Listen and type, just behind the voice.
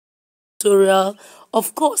tutorial,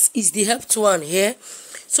 of course, is the helped one here.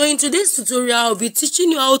 So in today's tutorial, I'll be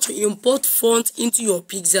teaching you how to import font into your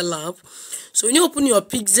Pixellab. So when you open your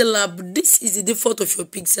Pixellab, this is the default of your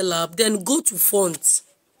Pixellab. Then go to font.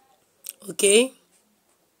 Okay.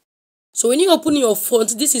 So when you open your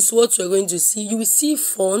font, this is what you're going to see. You will see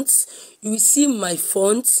fonts, you will see my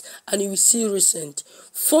fonts, and you will see recent.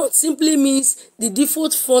 Font simply means the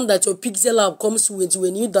default font that your Pixellab comes with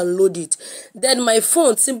when you download it. Then my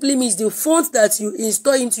font simply means the font that you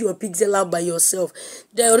install into your Pixellab by yourself.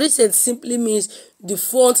 Then recent simply means the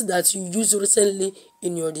font that you used recently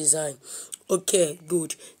in your design. Okay,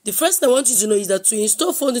 good. The first thing I want you to know is that to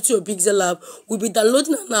install font into your Pixellab, we'll be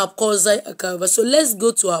downloading an app called Archiver. So let's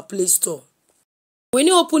go to our Play Store. When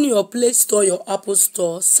you open your Play Store, your Apple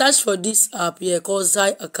Store, search for this app here called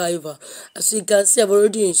Archiver. As you can see, I've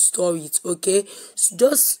already installed it. Okay, so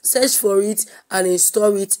just search for it and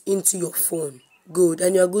install it into your phone. Good,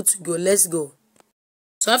 and you're good to go. Let's go.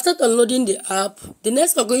 So after downloading the app, the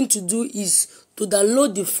next we're going to do is to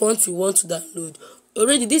download the font we want to download.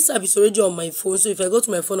 Already, this app is already on my phone, so if I go to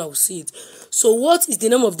my phone, I will see it. So what is the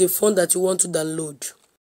name of the font that you want to download?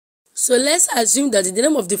 So let's assume that the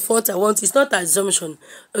name of the font I want is not assumption.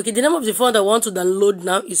 Okay, the name of the font I want to download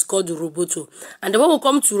now is called Roboto. And then when we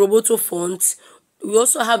come to Roboto font, we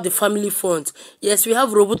also have the family font. Yes, we have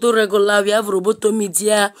Roboto regular, we have Roboto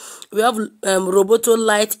media, we have Roboto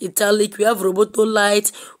light italic, we have Roboto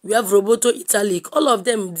light, we have Roboto italic. All of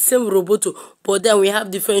them the same Roboto, but then we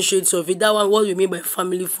have different shades of it. That one, what we mean by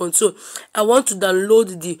family font. So I want to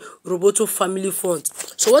download the Roboto family font.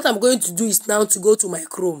 So what I'm going to do is now to go to my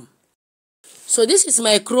Chrome. So this is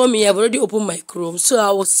my Chrome here. I've already opened my Chrome. So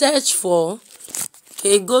I will search for,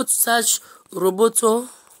 okay, go to search Roboto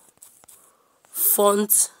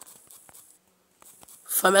font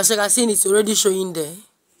family. As you can see, it's already showing there.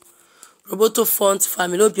 Roboto font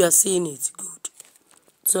family. Hope you are seeing it. Good.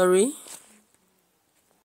 Sorry.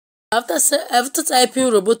 After typing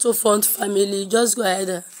Roboto font family, just go ahead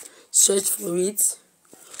and search for it.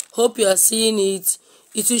 Hope you are seeing it.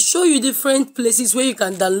 It will show you different places where you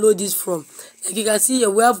can download this from. Like you can see here,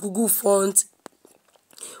 we have Google Font.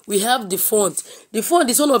 We have the font. The font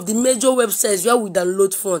is one of the major websites where we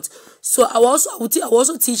download font. So I will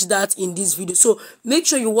also teach that in this video. So make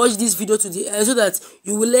sure you watch this video to the end so that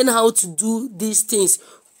you will learn how to do these things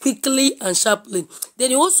quickly and sharply.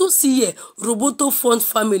 Then you also see here Roboto font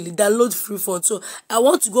family, download free font. So I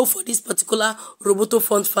want to go for this particular Roboto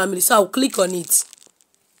font family. So I'll click on it.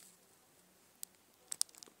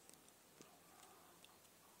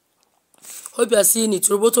 Hope you are seeing it,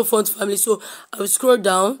 Roboto font family. So I will scroll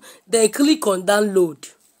down, then click on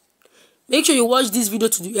download. Make sure you watch this video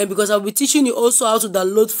to the end because I'll be teaching you also how to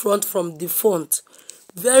download font from the font.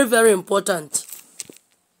 Very, very important.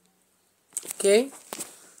 Okay,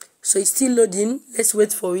 so it's still loading. Let's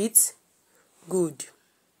wait for it. Good.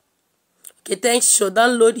 Okay, thanks. So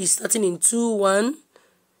download is starting in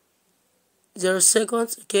 2-1-0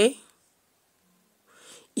 seconds. Okay,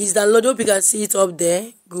 it's downloaded. Hope you can see it up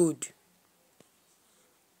there. Good.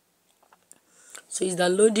 So it's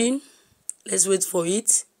downloading. Let's wait for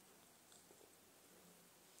it.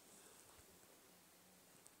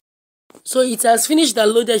 So it has finished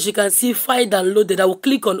downloading. As you can see, file downloaded. I will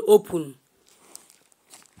click on open.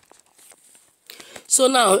 So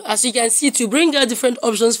now, as you can see, to bring out different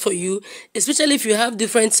options for you, especially if you have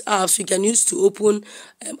different apps you can use to open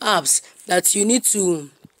apps that you need to.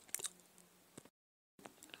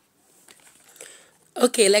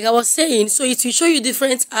 Okay, like I was saying, so it will show you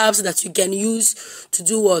different apps that you can use to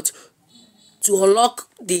do what? To unlock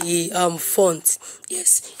the font.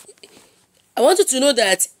 Yes. I want you to know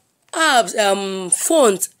that apps,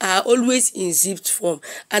 fonts are always in zipped form.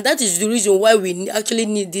 And that is the reason why we actually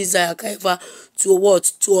need this archiver to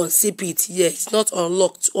what? To unzip it. Yes, it's not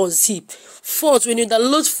unlocked, to unzip. Fonts, when you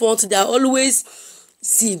download fonts, they are always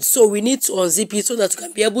zipped, so we need to unzip it so that we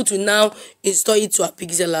can be able to now install it to our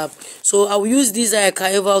Pixellab. So I will use this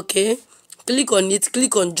archiver. Okay, click on it,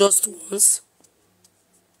 click on just once.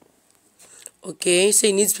 Okay, so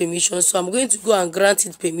it needs permission, so I'm going to go and grant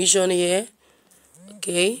it permission here.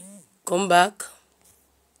 Okay, come back.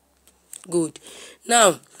 Good.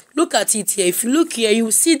 Now look at it here. If you look here, you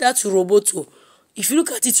will see that Roboto. If you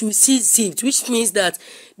look at it, you will see zipped, which means that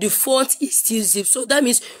the font is still zipped. So that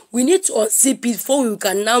means we need to unzip it before we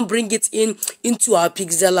can now bring it into our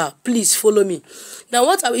Pixellab. Please follow me.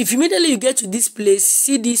 Now, if immediately you get to this place,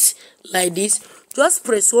 see this like this, just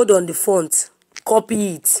press hold on the font,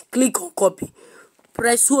 copy it, click on copy,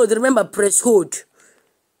 press hold. Remember, press hold.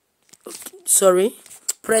 Okay, sorry,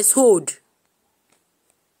 press hold.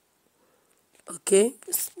 Okay,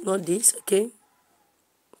 it's not this. Okay.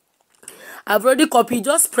 I've already copied.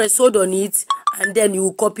 Just press hold on it and then you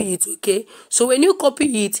will copy it. Okay, so when you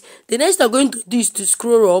copy it, the next you're going to do is to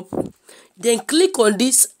scroll up, then click on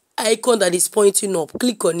this icon that is pointing up.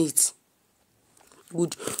 Click on it.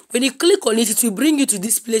 Good. When you click on it, it will bring you to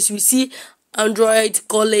this place. You see Android,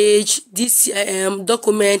 college, this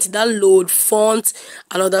document, download, font,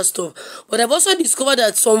 and other stuff. But I've also discovered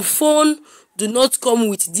that some phone do not come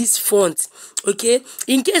with this font. Okay,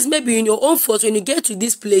 in case maybe in your own font, when you get to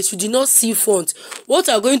this place you do not see font, what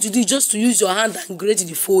you are going to do is just to use your hand and create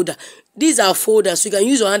the folder. These are folders, so you can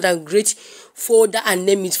use your hand and create folder and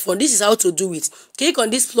name it font. This is how to do it. Click on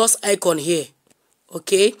this plus icon here.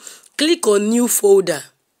 Okay, click on new folder,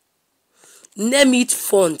 name it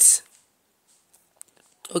font.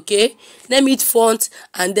 Okay, name it font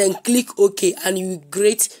and then click OK and you will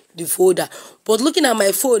create the folder. But looking at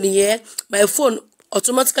my phone here, my phone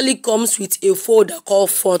automatically comes with a folder called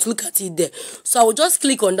font. Look at it there. So I will just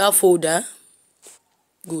click on that folder.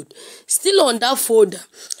 Good. Still on that folder,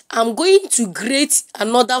 I'm going to create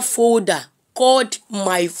another folder called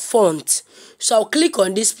my font. So I'll click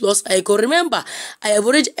on this plus icon. Remember, I have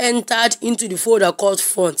already entered into the folder called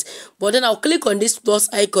font, but then I'll click on this plus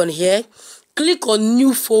icon here. Click on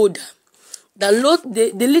new folder,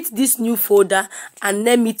 delete this new folder and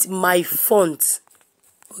name it my font.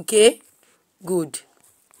 Okay, good.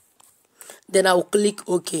 Then I'll click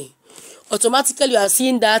OK. Automatically you are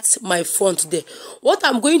seeing that my font there. What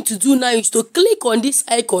I'm going to do now is to click on this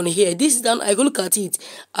icon here. This is down. I go look at it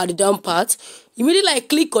at the down part. Immediately I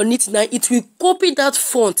click on it now, it will copy that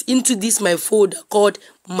font into this my folder called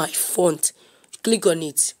my font. Click on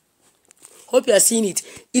it. Hope you are seeing it.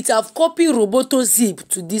 It have copied Roboto zip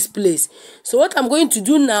to this place. So what I'm going to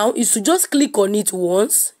do now is to just click on it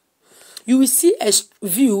once. You will see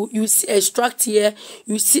view, you will see extract here,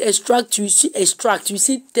 you will see extract, you will see extract, you will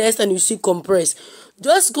see test and you will see compress.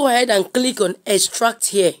 Just go ahead and click on extract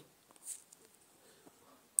here.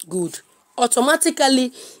 Good.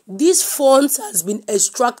 Automatically this font has been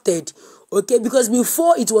extracted. Okay, because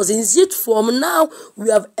before it was in zip form, now we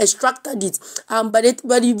have extracted it, and by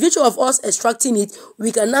the virtue of us extracting it,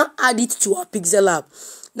 we can now add it to our Pixellab.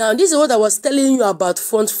 Now this is what I was telling you about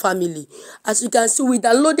font family. As you can see, we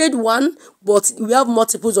downloaded one, but we have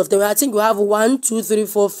multiples of them. I think we have 1, 2, 3,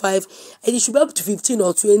 4, 5, and it should be up to 15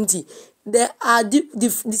 or 20. There are the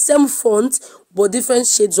same font but different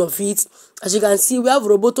shades of it. As you can see, we have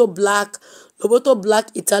Roboto black, Roboto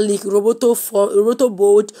black italic, Roboto font,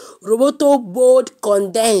 Roboto bold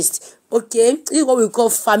condensed. Okay, this is what we call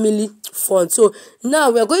family font. So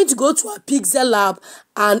now we are going to go to our Pixellab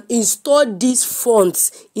and install these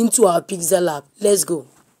fonts into our Pixellab. Let's go.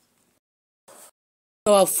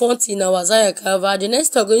 Our font in our Zaya cover. The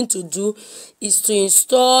next we're going to do is to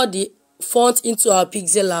install the font into our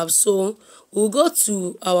Pixellab. So we'll go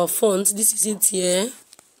to our font. This is it here.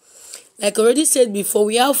 Like I already said before,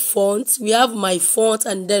 we have fonts, we have my font,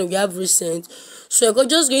 and then we have recent. So you're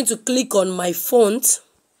just going to click on my font.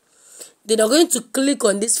 Then you're going to click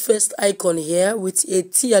on this first icon here with a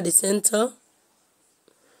T at the center.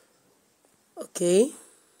 Okay.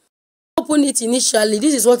 Open it initially.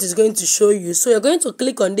 This is what it's going to show you. So you're going to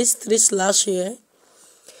click on this 3/ here.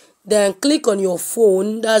 Then click on your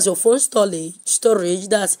phone. That's your phone storage.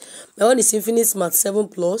 That's my one is Infinix Smart 7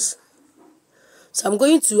 Plus. So I'm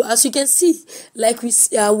going to, as you can see, like we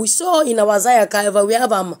saw in our Zaya archive, we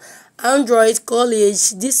have Android,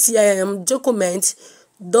 college, this document,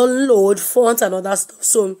 download, font, and other stuff.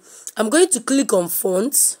 So I'm going to click on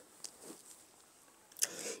fonts.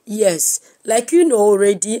 Yes, like you know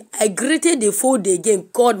already, I created a folder again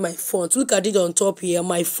called my font. Look at it on top here,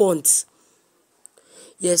 my font.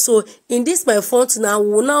 Yes, so in this my font now, we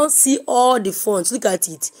will now see all the fonts. Look at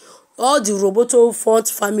it. All the Roboto font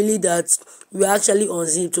family that we actually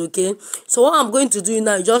unzipped. Okay, so what I'm going to do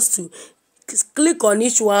now is just to click on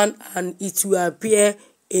each one and it will appear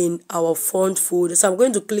in our font folder. So I'm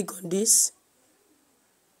going to click on this.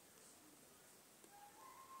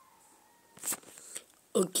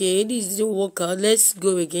 Okay, this didn't work out. Let's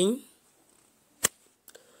go again.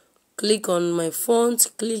 Click on my font,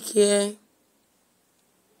 click here.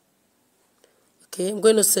 Okay, I'm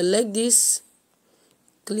going to select this.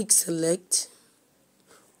 Click select.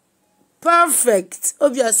 Perfect.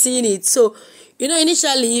 Hope you are seeing it. So you know,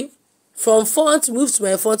 initially from font move to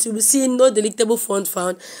my font, you will see no deletable font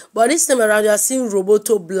found, but this time around you are seeing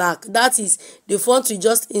Roboto black. That is the font we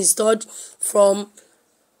just installed from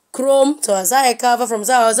Chrome to our Zaya cover, from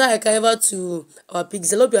Zaya cover to our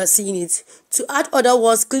Pixel. Hope you are seeing it. To add other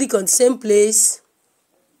ones, click on same place.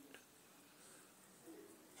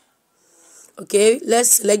 Okay,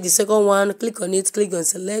 let's select the second one. Click on it, click on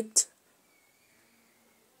select.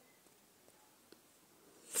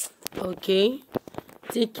 Okay,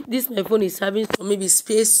 take this. My phone is having some maybe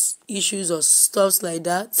space issues or stuffs like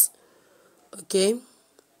that. Okay, I'm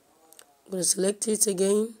gonna select it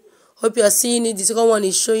again. Hope you are seeing it. The second one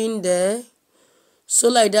is showing there. So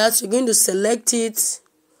like that, you're going to select it.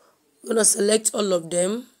 You're gonna select all of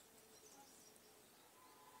them.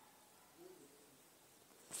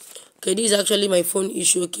 Okay, this is actually my phone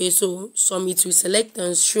issue. Okay, so some it will select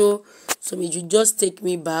and show, some it will just take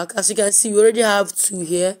me back. As you can see, we already have 2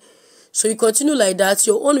 here. So you continue like that.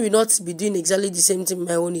 Your own will not be doing exactly the same thing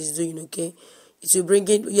my own is doing. Okay, it will bring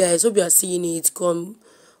it. Yeah, I hope you are seeing it.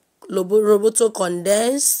 Roboto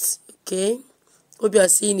condensed. Okay, hope you are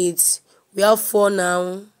seeing it. We have 4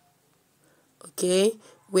 now. Okay,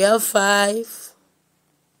 we have 5.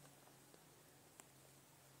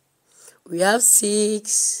 We have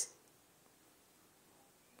 6.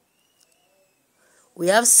 We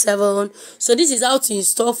have 7. So this is how to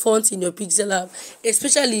install fonts in your Pixellab,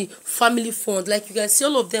 especially family font. Like you can see,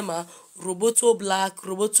 all of them are Roboto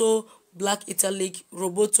black italic,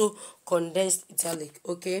 Roboto condensed italic.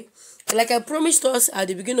 Okay, and like I promised us at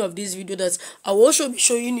the beginning of this video, that I will also be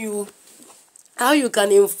showing you how you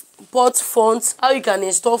can import fonts, how you can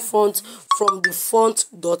install fonts from the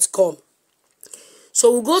font.com.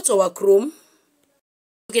 So we'll go to our Chrome.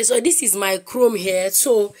 Okay, so this is my Chrome here.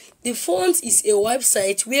 So the font is a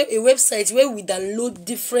website where we download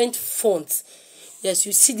different fonts. Yes,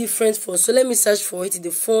 you see different fonts. So let me search for it. The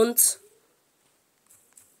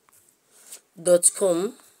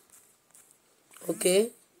font.com.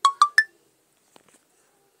 Okay.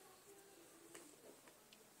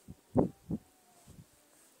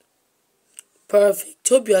 Perfect.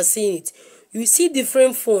 Hope you are seeing it. You see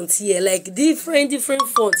different fonts here, like different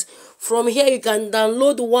fonts. From here you can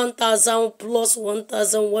download 1,000 plus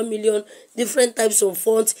 1,000, 1 million different types of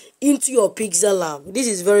fonts into your Pixellab. This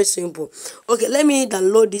is very simple. Okay, let me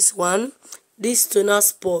download this one, this toner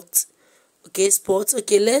spot. Okay, spot.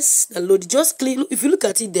 Okay, let's download it. Just click. If you look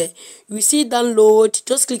at it there, you see download.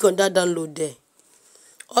 Just click on that download there.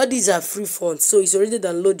 All these are free fonts, so it's already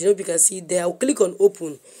downloaded. You can see it there. I'll click on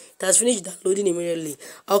open. It has finished downloading immediately.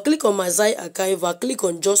 I'll click on my Zai archive. I'll click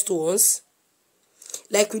on just once,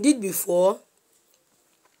 like we did before.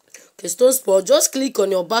 Okay, stone spot. Just click on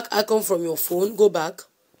your back icon from your phone. Go back.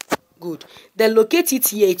 Good. Then locate it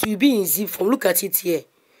here. It will be in zip form. Look at it here.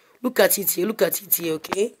 Look at it here. Look at it here.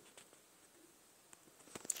 Okay.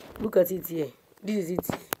 Look at it here. This is it.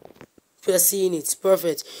 You are seeing it.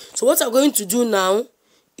 Perfect. So what I'm going to do now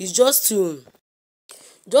is just to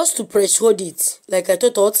press hold it like I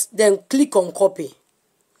thought, then click on copy.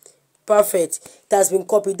 Perfect. It has been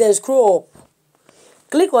copied. Then scroll up.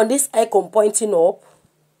 Click on this icon pointing up.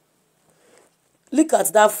 Look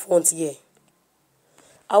at that font here.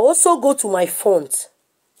 I'll also go to my font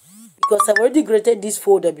because I've already created this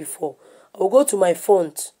folder before. I'll go to my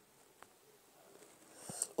font.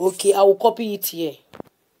 Okay, I will copy it here.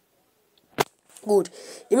 Good.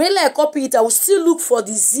 Immediately I copy it, I will still look for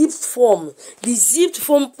the zipped form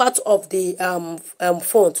part of the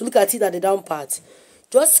font. Look at it at the down part.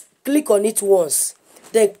 Just click on it once,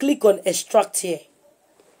 then click on extract here.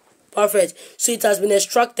 Perfect. So it has been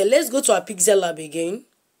extracted. Let's go to our Pixellab again.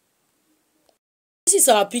 This is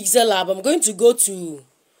our Pixellab. I'm going to go to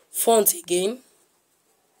font again.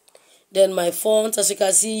 Then my font, as you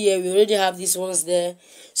can see here, we already have these ones there.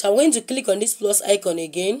 So I'm going to click on this plus icon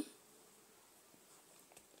again.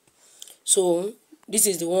 So this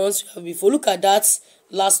is the ones we have before. Look at that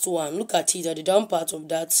last one. Look at it at the down part of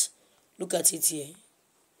that. Look at it here.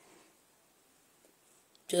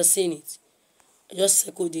 Just seeing it. I just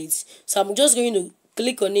circled it. So I'm just going to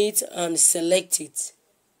click on it and select it.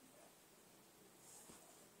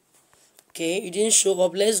 Okay, it didn't show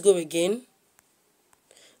up. Let's go again.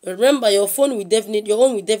 Remember, your own will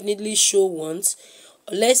definitely show once,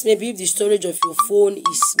 unless maybe if the storage of your phone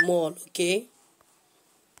is small. Okay,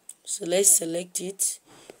 so let's select it.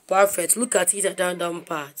 Perfect. Look at it at the down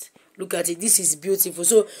part. Look at it. This is beautiful.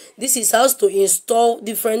 So this is how to install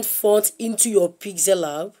different fonts into your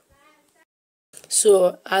Pixellab.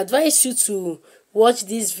 So I advise you to watch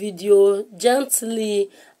this video gently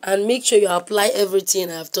and make sure you apply everything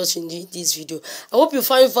I've taught in this video. I hope you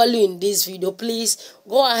find value in this video. Please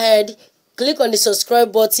go ahead, click on the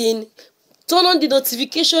subscribe button, turn on the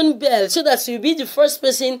notification bell so that you'll be the first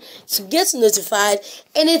person to get notified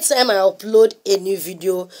anytime I upload a new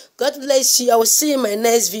video. God bless you. I will see you in my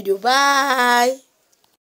next video. Bye.